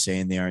guys are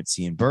saying they aren't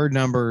seeing bird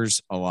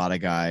numbers. A lot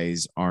of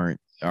guys are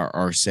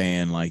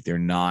saying like they're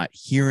not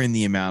hearing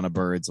the amount of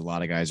birds. A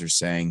lot of guys are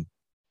saying,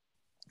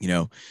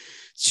 it's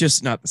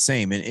just not the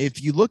same. And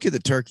if you look at the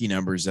turkey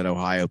numbers that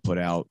Ohio put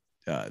out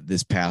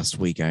this past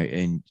week,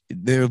 and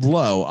they're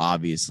low,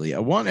 obviously. I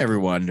want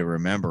everyone to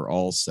remember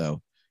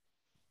also,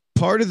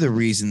 part of the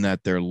reason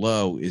that they're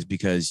low is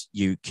because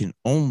you can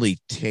only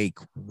take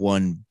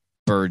 1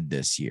 bird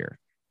this year.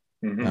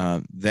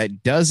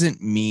 That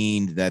doesn't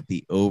mean that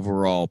the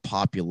overall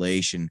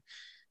population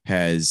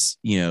has,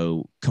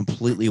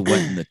 completely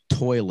went in the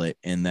toilet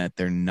and that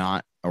they're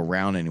not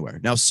around anywhere.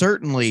 Now,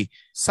 certainly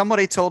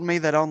somebody told me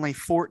that only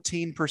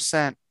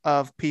 14%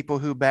 of people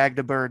who bagged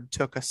a bird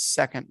took a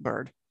second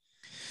bird.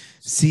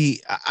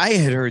 See, I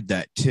had heard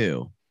that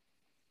too.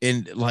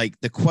 And like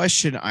the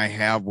question I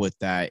have with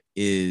that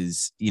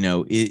is,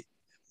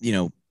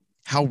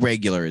 how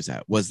regular is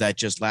that? Was that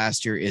just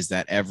last year? Is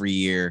that every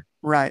year?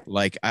 Right.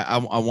 Like I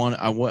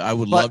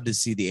would love to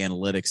see the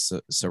analytics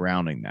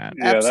surrounding that.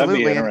 Yeah,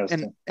 Absolutely. that'd be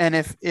interesting. And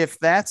if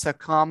that's a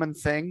common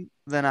thing,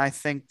 then I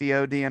think the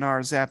ODNR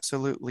is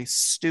absolutely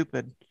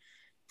stupid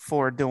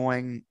for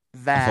doing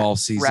that. Fall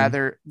season.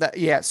 Rather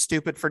that,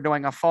 stupid for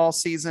doing a fall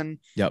season.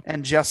 Yep.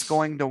 And just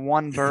going to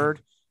one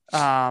bird.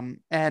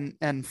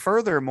 And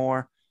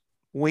furthermore,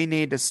 we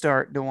need to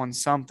start doing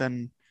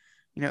something.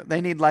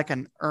 They need like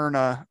an earn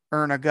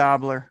a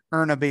gobbler,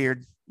 earn a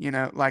beard. You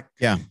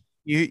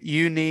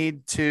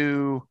need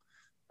to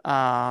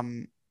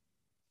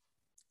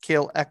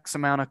kill X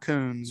amount of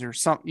coons or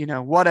something,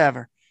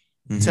 whatever,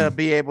 to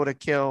be able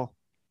to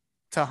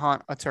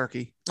hunt a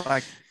turkey.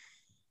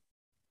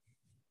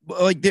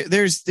 Like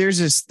there's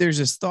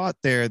this thought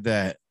there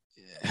that,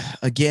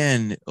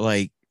 again,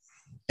 like,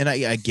 and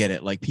I get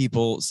it. Like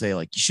people say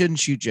like, you shouldn't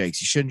shoot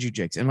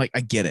jakes. And like, I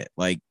get it.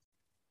 Like,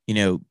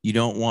 you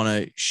don't want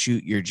to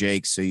shoot your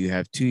jakes so you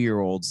have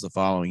 2-year-olds the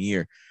following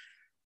year.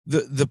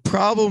 The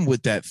problem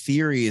with that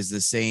theory is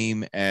the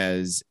same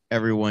as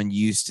everyone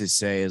used to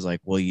say, is like,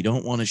 well, you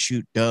don't want to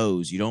shoot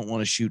does. You don't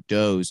want to shoot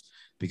does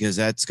because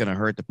that's going to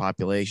hurt the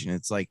population.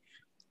 It's like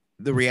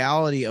the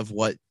reality of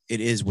what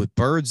it is with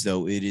birds,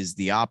 though. It is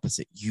the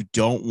opposite. You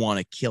don't want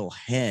to kill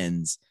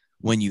hens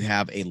when you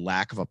have a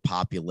lack of a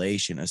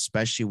population,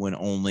 especially when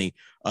only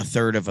a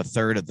third of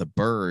the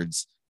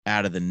birds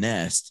out of the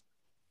nest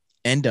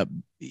end up,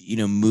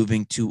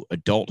 moving to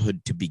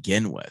adulthood to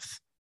begin with.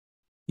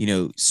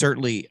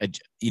 Certainly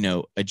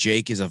a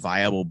jake is a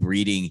viable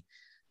breeding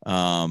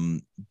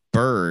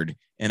bird,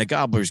 and a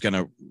gobbler is going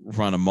to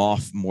run them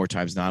off more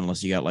times than not,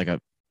 unless you got like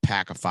a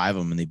pack of 5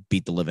 of them and they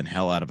beat the living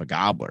hell out of a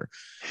gobbler.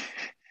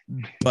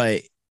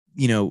 But,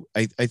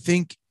 I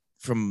think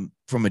from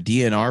a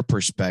DNR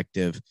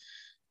perspective,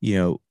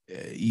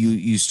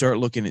 you start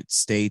looking at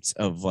states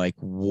of like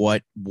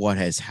what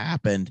has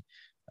happened.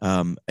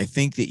 I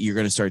think that you're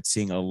going to start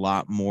seeing a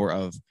lot more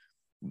of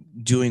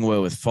doing away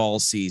with fall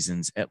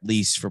seasons, at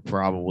least for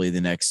probably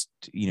the next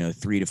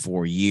 3 to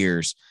 4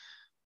 years,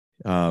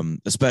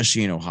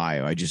 especially in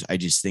Ohio. I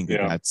just think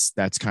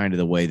that's kind of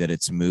the way that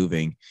it's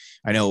moving.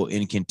 I know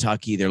in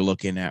Kentucky they're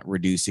looking at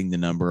reducing the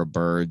number of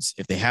birds,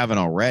 if they haven't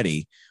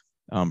already,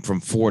 from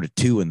 4 to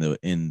 2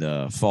 in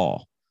the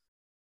fall.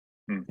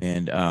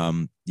 And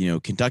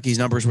Kentucky's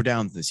numbers were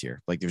down this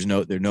year. Like there's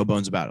no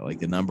bones about it. Like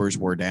the numbers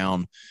were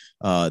down.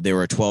 They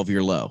were a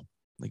 12-year low.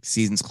 Like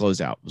season's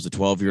closed out. It was a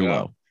 12-year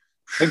low.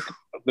 I think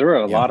there were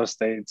a lot of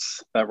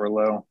states that were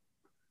low.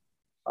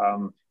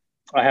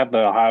 I have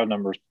the Ohio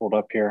numbers pulled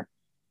up here.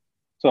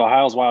 So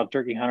Ohio's wild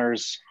turkey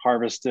hunters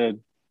harvested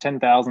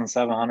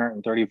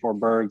 10,734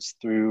 birds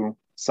through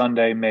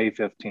Sunday, May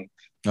 15th.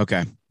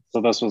 Okay. So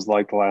this was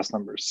like the last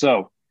numbers.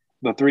 So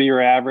the 3-year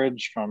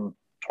average from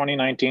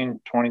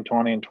 2019,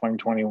 2020, and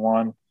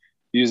 2021,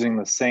 using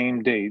the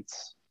same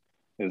dates,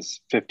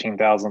 is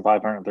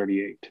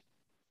 15,538.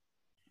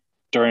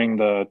 During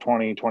the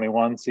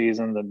 2021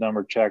 season, the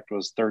number checked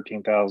was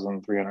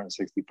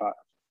 13,365.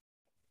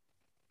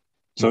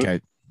 So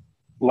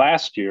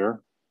last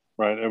year,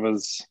 right,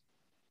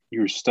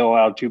 you were still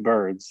allowed 2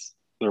 birds.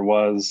 It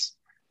was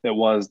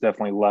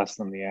definitely less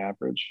than the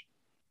average.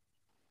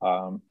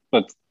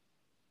 But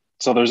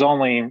so there's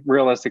only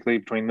realistically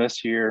between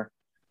this year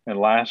and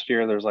last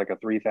year, there's like a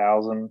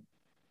 3,000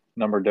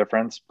 number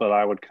difference, but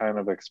I would kind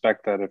of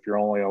expect that if you're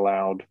only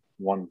allowed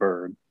 1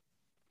 bird.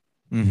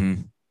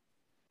 Mm-hmm.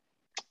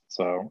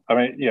 So, I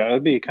mean, yeah,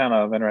 it'd be kind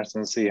of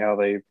interesting to see how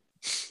they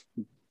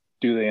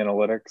do the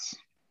analytics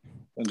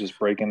and just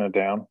breaking it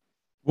down.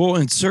 Well,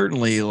 and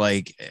certainly,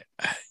 like,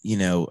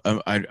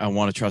 I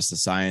want to trust the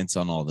science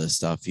on all this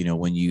stuff.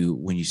 When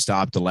you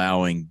stopped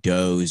allowing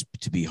does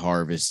to be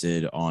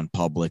harvested on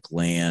public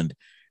land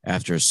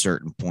after a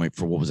certain point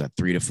for, what was that,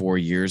 3 to 4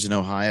 years in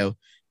Ohio,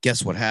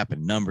 guess what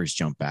happened? Numbers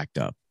jumped back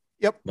up.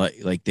 Yep.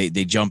 Like they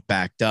jumped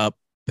backed up.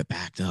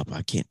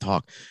 I can't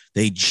talk.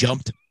 They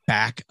jumped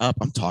back up.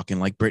 I'm talking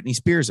like Britney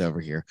Spears over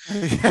here.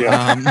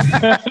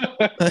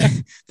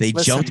 They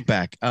jumped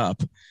back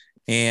up.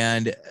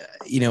 And,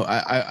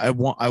 I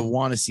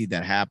want to see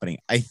that happening.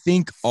 I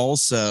think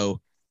also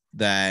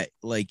that,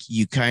 like,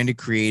 you kind of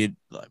created,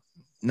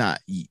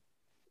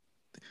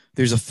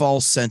 there's a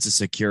false sense of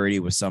security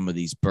with some of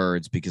these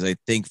birds, because I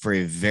think for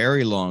a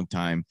very long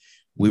time,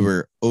 we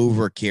were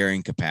over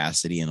carrying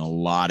capacity in a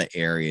lot of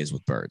areas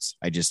with birds.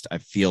 I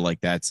feel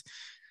like that's,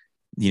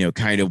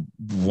 kind of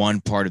one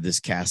part of this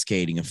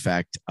cascading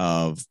effect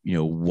of,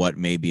 what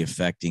may be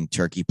affecting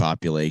turkey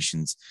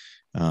populations.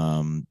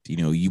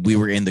 We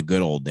were in the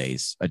good old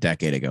days a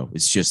decade ago.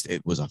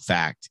 It was a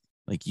fact.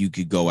 Like, you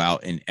could go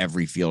out in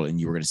every field and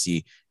you were going to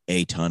see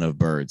a ton of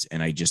birds.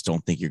 And I just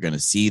don't think you're going to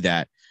see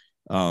that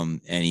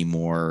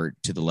anymore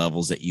to the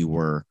levels that you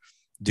were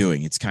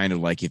doing. It's kind of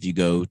like if you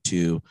go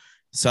to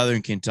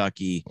Southern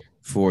Kentucky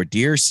for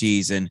deer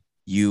season,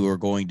 you are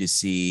going to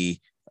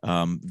see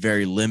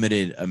very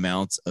limited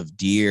amounts of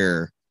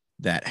deer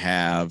that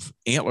have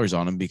antlers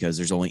on them because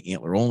there's only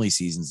antler only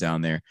seasons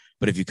down there.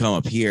 But if you come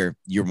up here,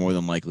 you're more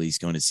than likely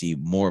going to see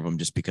more of them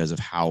just because of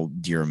how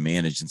deer are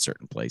managed in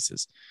certain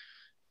places.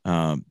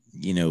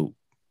 You know,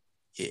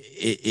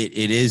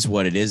 it is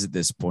what it is at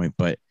this point,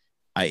 but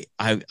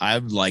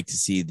I'd like to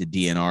see the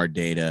DNR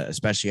data,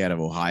 especially out of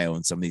Ohio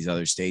and some of these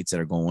other states that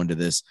are going to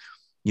this,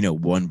 you know,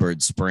 one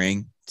bird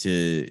spring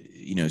to,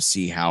 you know,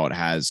 see how it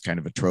has kind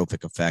of a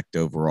trophic effect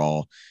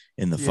overall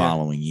in the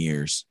following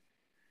years.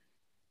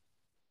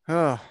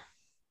 Oh,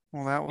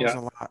 well, that was a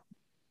lot.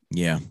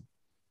 Yeah.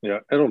 Yeah.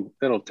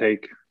 It'll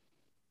take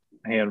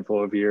a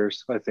handful of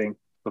years, I think,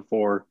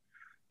 before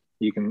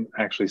you can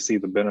actually see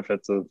the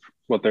benefits of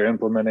what they're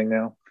implementing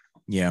now.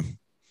 Yeah.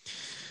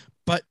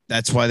 But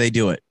that's why they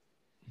do it.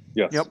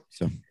 Yes. Yep.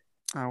 So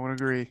I would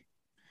agree.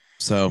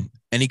 So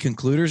any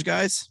concluders,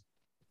 guys?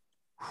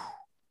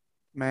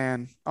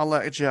 Man, I'll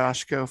let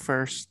Josh go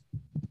first.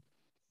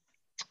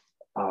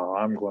 Oh,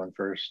 I'm going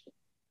first.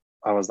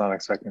 I was not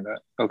expecting that.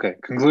 Okay,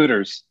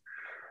 concluders.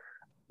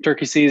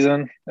 Turkey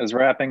season is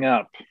wrapping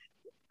up.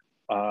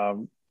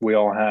 We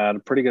all had a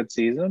pretty good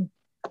season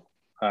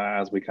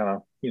as we kind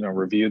of, you know,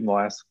 reviewed in the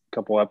last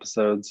couple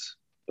episodes.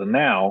 But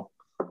now,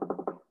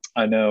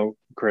 I know,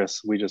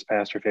 Chris, we just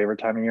passed your favorite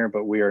time of year,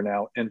 but we are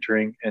now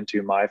entering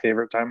into my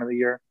favorite time of the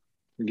year.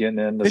 Getting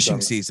into fishing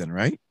season,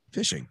 right?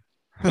 Fishing.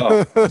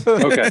 Oh,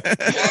 okay.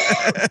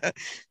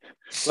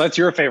 That's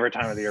your favorite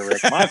time of the year,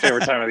 Rick. My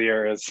favorite time of the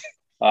year is,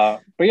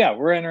 but yeah,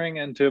 we're entering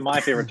into my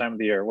favorite time of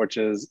the year, which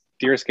is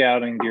deer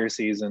scouting, deer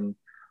season,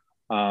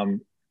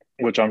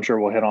 which I'm sure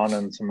we'll hit on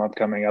in some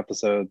upcoming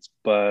episodes.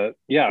 But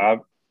yeah,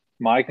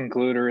 my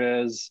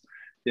concluder is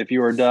if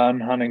you are done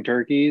hunting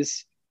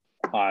turkeys,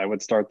 I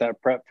would start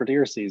that prep for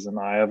deer season.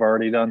 I have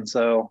already done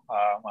so.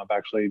 I've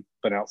actually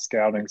been out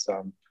scouting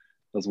some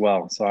as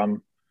well. So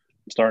I'm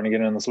starting to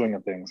get in the swing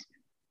of things.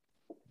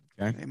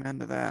 Okay. Amen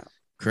to that.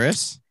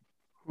 Chris?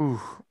 Ooh,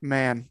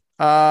 man.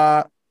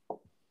 I'm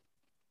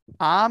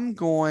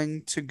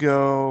going to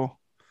go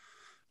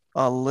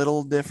a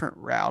little different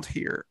route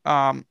here.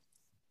 I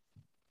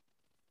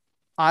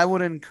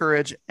would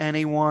encourage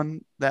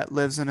anyone that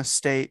lives in a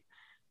state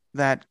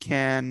that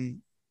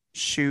can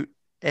shoot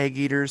egg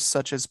eaters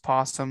such as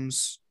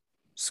possums,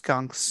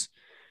 skunks,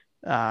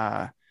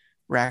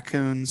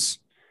 raccoons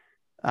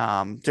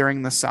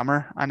during the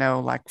summer. I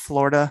know like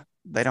Florida,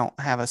 they don't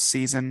have a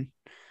season.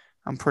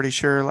 I'm pretty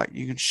sure like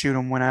you can shoot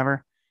them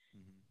whenever.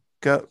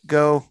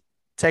 Go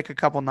take a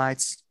couple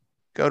nights,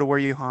 go to where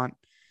you hunt,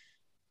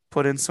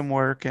 put in some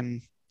work.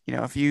 And, you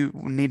know, if you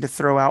need to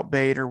throw out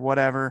bait or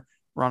whatever,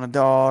 run a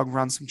dog,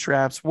 run some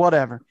traps,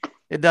 whatever,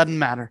 it doesn't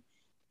matter.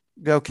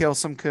 Go kill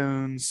some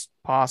coons,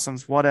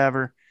 possums,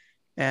 whatever,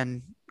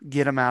 and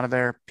get them out of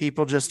there.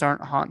 People just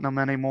aren't hunting them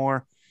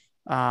anymore.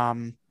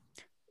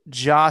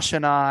 Josh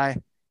and I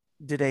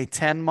did a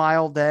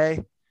 10-mile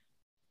day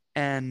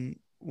and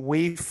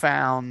we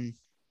found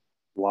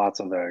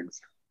lots of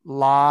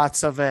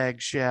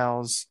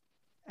eggshells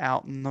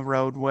out in the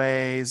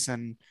roadways.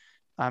 And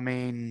I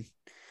mean,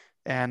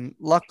 and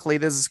luckily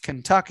this is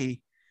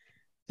Kentucky.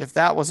 If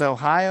that was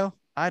Ohio,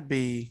 I'd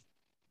be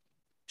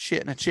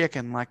shitting a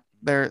chicken. Like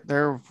there'd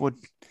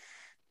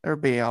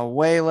be a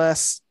way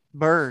less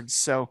birds.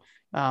 So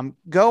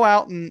go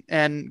out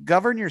and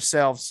govern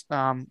yourselves.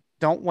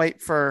 Don't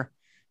wait for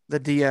the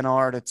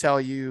DNR to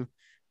tell you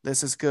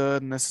this is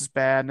good and this is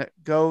bad.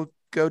 Go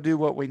do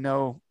what we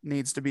know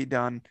needs to be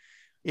done.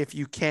 If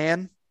you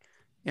can,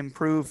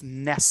 improve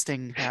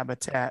nesting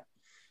habitat.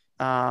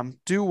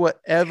 Do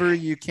whatever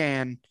you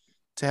can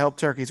to help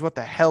turkeys. What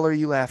the hell are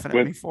you laughing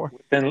at me for?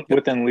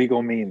 Within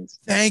legal means.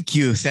 Thank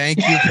you for saying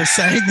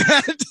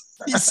that.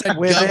 You said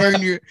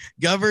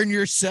govern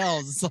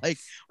yourselves. It's like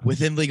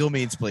within legal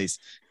means, please.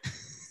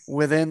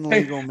 Within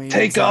legal means.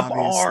 Take up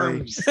obviously.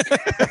 arms.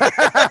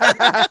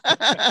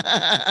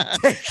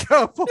 Take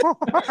up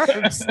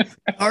arms.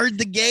 Guard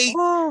the gate.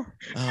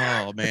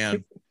 Oh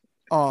man.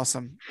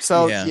 Awesome.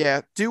 So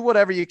yeah, do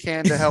whatever you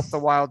can to help the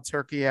wild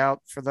turkey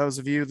out. For those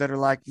of you that are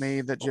like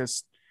me that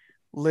just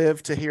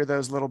live to hear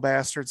those little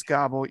bastards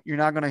gobble, you're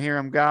not going to hear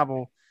them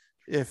gobble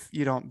if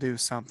you don't do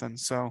something.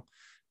 So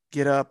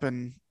get up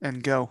and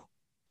go.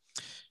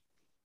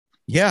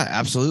 Yeah,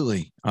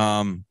 absolutely.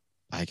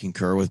 I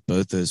concur with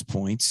both those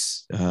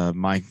points.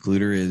 My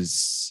concluder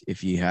is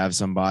if you have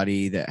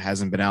somebody that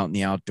hasn't been out in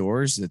the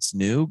outdoors that's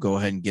new, go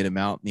ahead and get them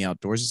out in the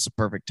outdoors. It's a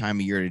perfect time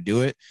of year to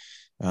do it.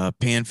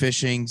 Pan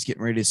fishing's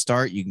getting ready to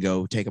start. You can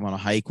go take them on a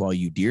hike while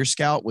you deer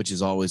scout, which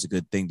is always a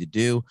good thing to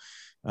do.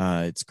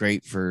 It's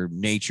great for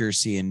nature,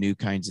 seeing new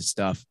kinds of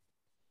stuff.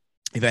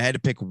 If I had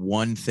to pick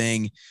one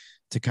thing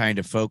to kind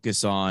of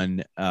focus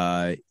on,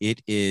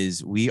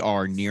 we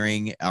are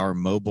nearing our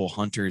Mobile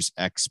Hunters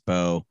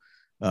Expo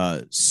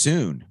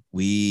soon.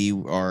 We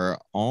are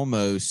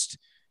almost,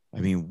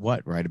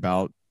 right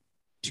about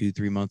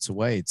 2-3 months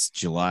away. It's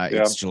July.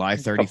 Yeah. It's July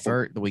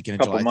 31st, the weekend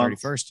of July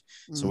 31st.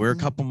 So we're a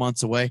couple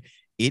months away.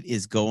 It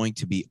is going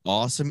to be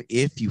awesome.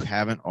 If you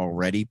haven't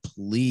already,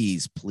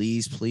 please,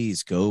 please,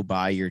 please go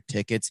buy your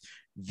tickets.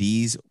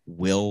 These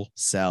will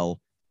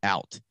sell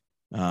out.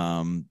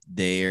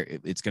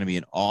 It's going to be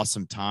an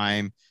awesome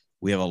time.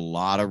 We have a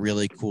lot of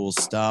really cool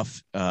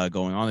stuff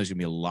going on. There's going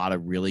to be a lot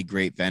of really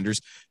great vendors,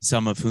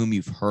 some of whom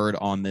you've heard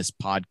on this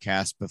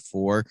podcast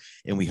before,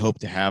 and we hope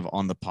to have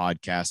on the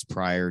podcast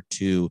prior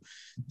to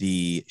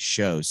the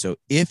show. So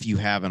if you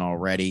haven't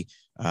already,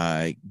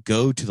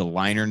 go to the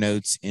liner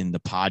notes in the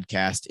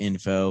podcast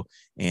info,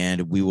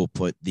 and we will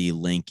put the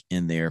link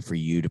in there for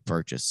you to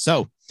purchase.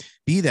 So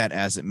be that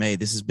as it may,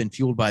 this has been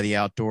Fueled by the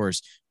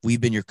Outdoors. We've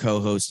been your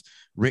co-hosts,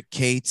 Rick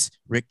Cates,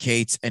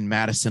 and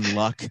Madison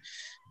Luck.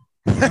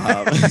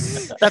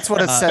 That's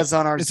what it says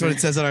on our That's what it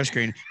says on our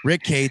screen.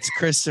 Rick Cates,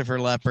 Christopher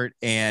Leppert,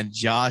 and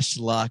Josh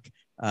Luck.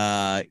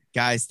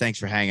 Guys, thanks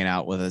for hanging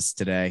out with us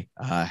today.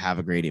 Have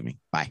a great evening.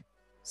 Bye.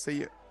 See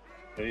you.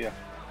 See ya.